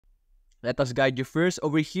Let us guide you first.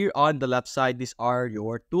 Over here on the left side, these are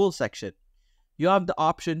your tool section. You have the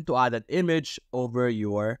option to add an image over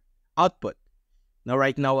your output. Now,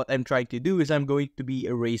 right now, what I'm trying to do is I'm going to be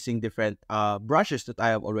erasing different brushes that I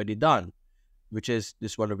have already done, which is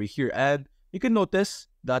this one over here. And you can notice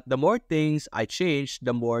that the more things I change,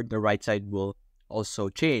 the more the right side will also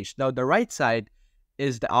change. Now, the right side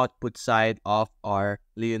is the output side of our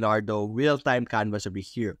Leonardo real-time canvas over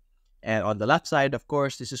here. And on the left side, of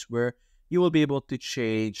course, this is where you will be able to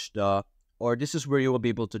change this is where you will be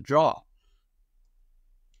able to draw.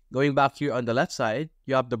 Going back here on the left side,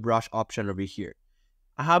 you have the brush option over here.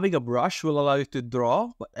 Having a brush will allow you to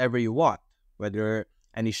draw whatever you want, whether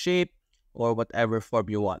any shape or whatever form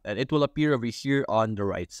you want. And it will appear over here on the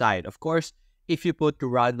right side. Of course, if you put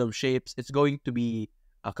random shapes, it's going to be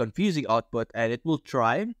a confusing output, and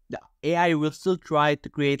the AI will still try to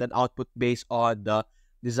create an output based on the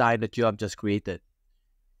design that you have just created.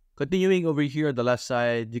 Continuing over here on the left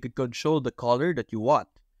side, you can control the color that you want.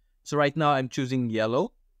 So right now, I'm choosing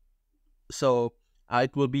yellow. So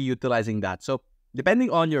it will be utilizing that. So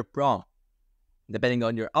depending on your prompt, depending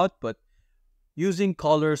on your output, using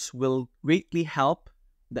colors will greatly help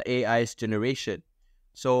the AI's generation.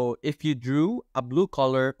 So if you drew a blue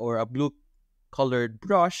color or a blue colored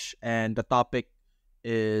brush and the topic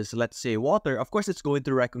is, let's say, water, of course it's going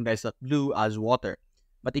to recognize that blue as water.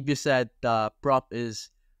 But if you said the prompt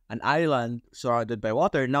is an island surrounded by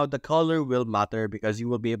water, now the color will matter because you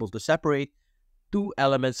will be able to separate two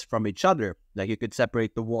elements from each other. Like you could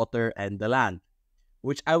separate the water and the land,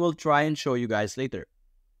 which I will try and show you guys later.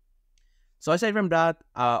 So aside from that,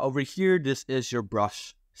 over here, this is your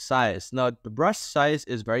brush size. Now, the brush size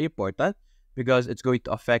is very important because it's going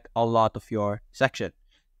to affect a lot of your section.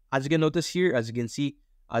 As you can notice here, as you can see,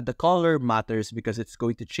 the color matters because it's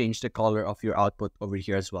going to change the color of your output over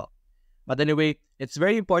here as well. But anyway, it's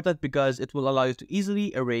very important because it will allow you to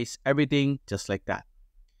easily erase everything just like that.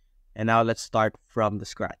 And now let's start from the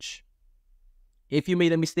scratch. If you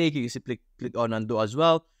made a mistake, you simply click on undo as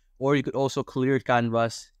well, or you could also clear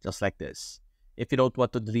canvas just like this. If you don't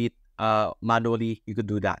want to delete manually, you could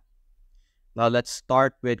do that. Now let's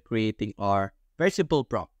start with creating our very simple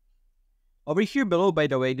prompt. Over here below, by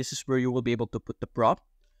the way, this is where you will be able to put the prompt,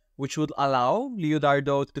 which would allow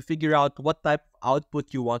Leonardo to figure out what type of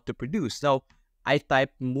output you want to produce. Now, I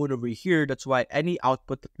typed moon over here. That's why any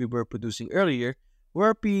output that we were producing earlier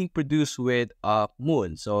were being produced with a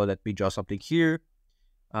moon. So let me draw something here.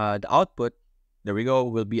 The output, there we go,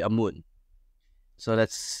 will be a moon. So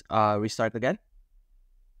let's restart again.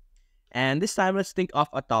 And this time, let's think of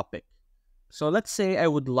a topic. So let's say I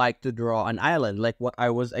would like to draw an island like what I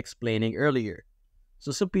was explaining earlier.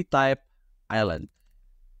 So simply type island.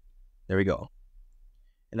 There we go.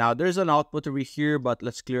 And now there's an output over here, but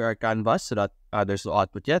let's clear our canvas so that there's no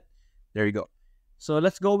output yet. There we go. So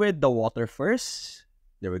let's go with the water first.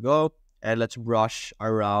 There we go. And let's brush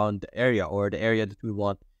around the area or the area that we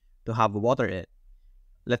want to have water in.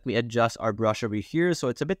 Let me adjust our brush over here so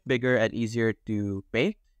it's a bit bigger and easier to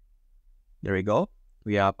paint. There we go.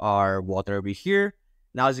 We have our water over here.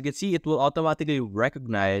 Now, as you can see, it will automatically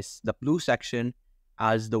recognize the blue section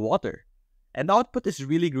as the water. And the output is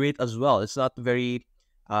really great as well. It's not very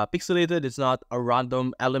pixelated. It's not a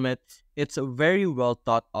random element. It's a very well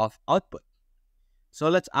thought of output. So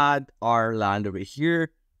let's add our land over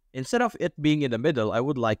here. Instead of it being in the middle, I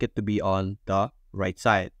would like it to be on the right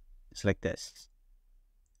side. It's like this.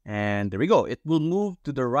 And there we go. It will move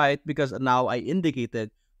to the right because now I indicated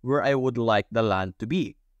where I would like the land to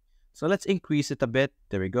be. So let's increase it a bit.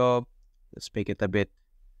 There we go. Let's make it a bit,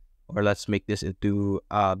 or let's make this into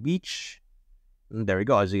a beach. And there we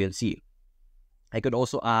go, as you can see. I could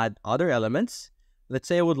also add other elements. Let's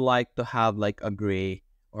say I would like to have like a gray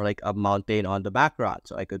or like a mountain on the background.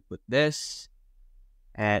 So I could put this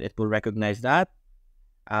and it will recognize that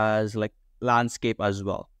as like landscape as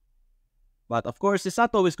well. But of course, it's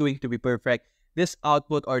not always going to be perfect. This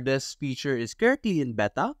output or this feature is currently in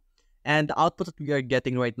beta, and the output that we are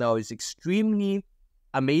getting right now is extremely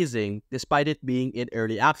amazing despite it being in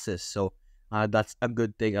early access. So that's a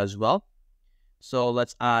good thing as well. So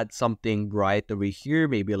let's add something bright over here,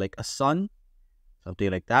 maybe like a sun,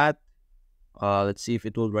 something like that. Let's see if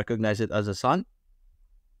it will recognize it as a sun.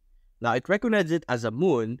 Now it recognizes it as a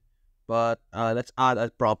moon, but let's add a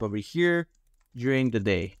prompt over here during the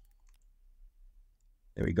day.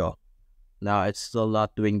 There we go. Now it's still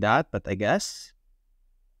not doing that, but I guess.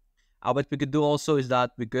 What we could do also is that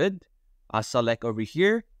we could select over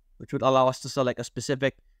here, which would allow us to select a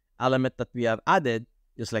specific element that we have added,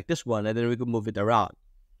 just like this one, and then we could move it around,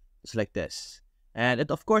 just like this. And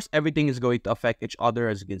of course, everything is going to affect each other,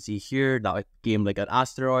 as you can see here. Now it became like an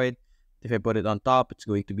asteroid, If I put it on top, it's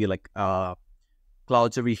going to be like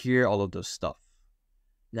clouds over here, all of those stuff.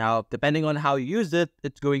 Now, depending on how you use it,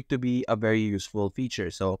 it's going to be a very useful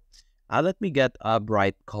feature. So let me get a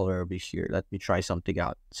bright color over here. Let me try something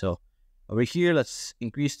out. So over here, let's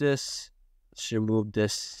increase this. Let's remove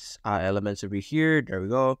this elements over here. There we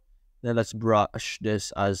go. Then let's brush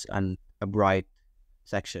this as a bright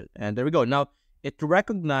section. And there we go. Now, it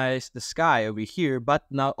recognized the sky over here, but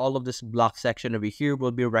now all of this black section over here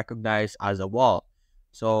will be recognized as a wall.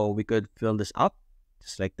 So we could fill this up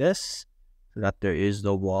just like this, so that there is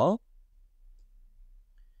the wall.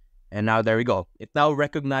 And now there we go. It now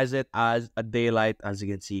recognizes it as a daylight, as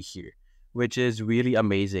you can see here, which is really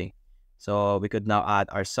amazing. So we could now add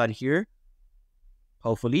our sun here,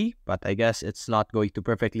 hopefully, but I guess it's not going to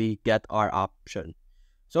perfectly get our option.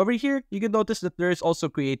 So over here, you can notice that there is also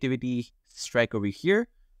creativity strike over here.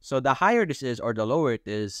 So the higher this is or the lower it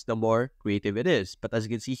is, the more creative it is. But as you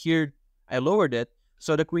can see here, I lowered it,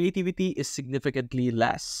 so the creativity is significantly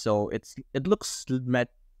less. So it looks much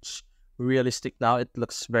realistic now. It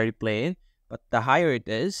looks very plain. But the higher it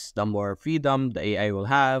is, the more freedom the AI will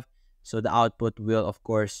have. So the output will, of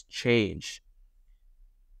course, change.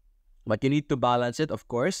 But you need to balance it, of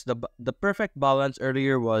course. The perfect balance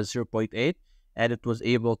earlier was 0.8. And it was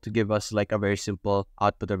able to give us like a very simple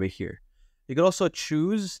output over here. You can also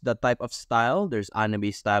choose the type of style. There's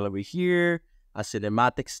anime style over here, a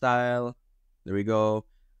cinematic style. There we go.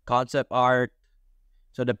 Concept art.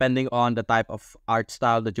 So depending on the type of art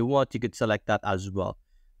style that you want, you could select that as well.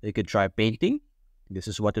 You could try painting. This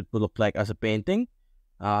is what it would look like as a painting.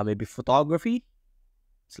 Maybe photography.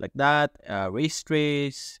 It's like that. Race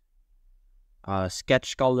trace.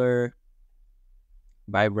 Sketch color.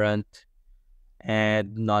 Vibrant.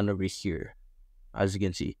 And none over here, as you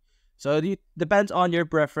can see. So it depends on your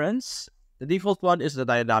preference. The default one is the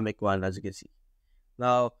dynamic one, as you can see.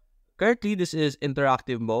 Now, currently this is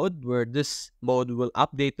interactive mode, where this mode will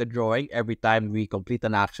update the drawing every time we complete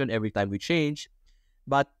an action, every time we change.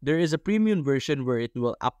 But there is a premium version where it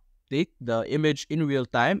will update the image in real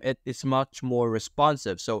time. It is much more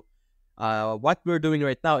responsive. So what we're doing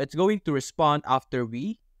right now, it's going to respond after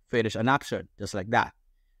we finish an action, just like that.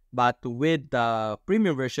 But with the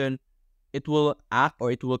premium version, it will act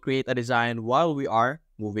or it will create a design while we are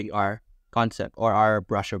moving our concept or our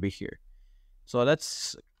brush over here. So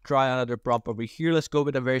let's try another prompt over here. Let's go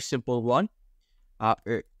with a very simple one.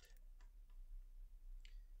 Earth.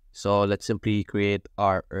 So let's simply create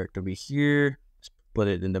our Earth over here. Let's put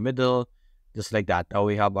it in the middle, just like that. Now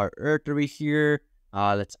we have our Earth over here.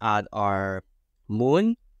 Let's add our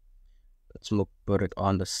moon. Let's put it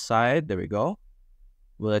on the side. There we go.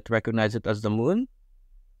 Will it recognize it as the moon?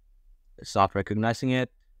 It's not recognizing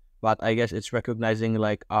it, but I guess it's recognizing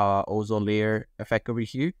like ozone layer effect over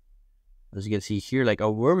here. As you can see here, like a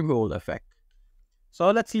wormhole effect.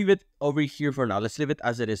 So let's leave it over here for now. Let's leave it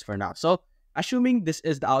as it is for now. So assuming this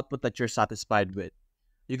is the output that you're satisfied with,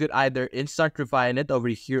 you could either instant refine it over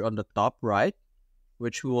here on the top right,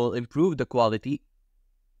 which will improve the quality.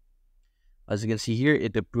 As you can see here,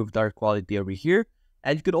 it improved our quality over here.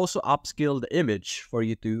 And you could also upscale the image for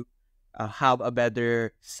you to have a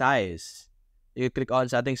better size. You click on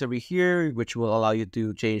settings over here, which will allow you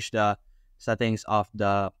to change the settings of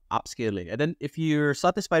the upscaling. And then if you're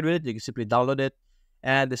satisfied with it, you can simply download it.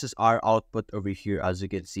 And this is our output over here, as you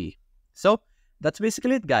can see. So that's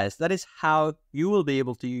basically it, guys. That is how you will be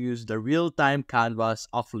able to use the real-time canvas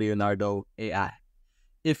of Leonardo AI.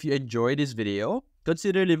 If you enjoyed this video,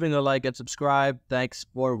 consider leaving a like and subscribe. Thanks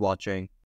for watching.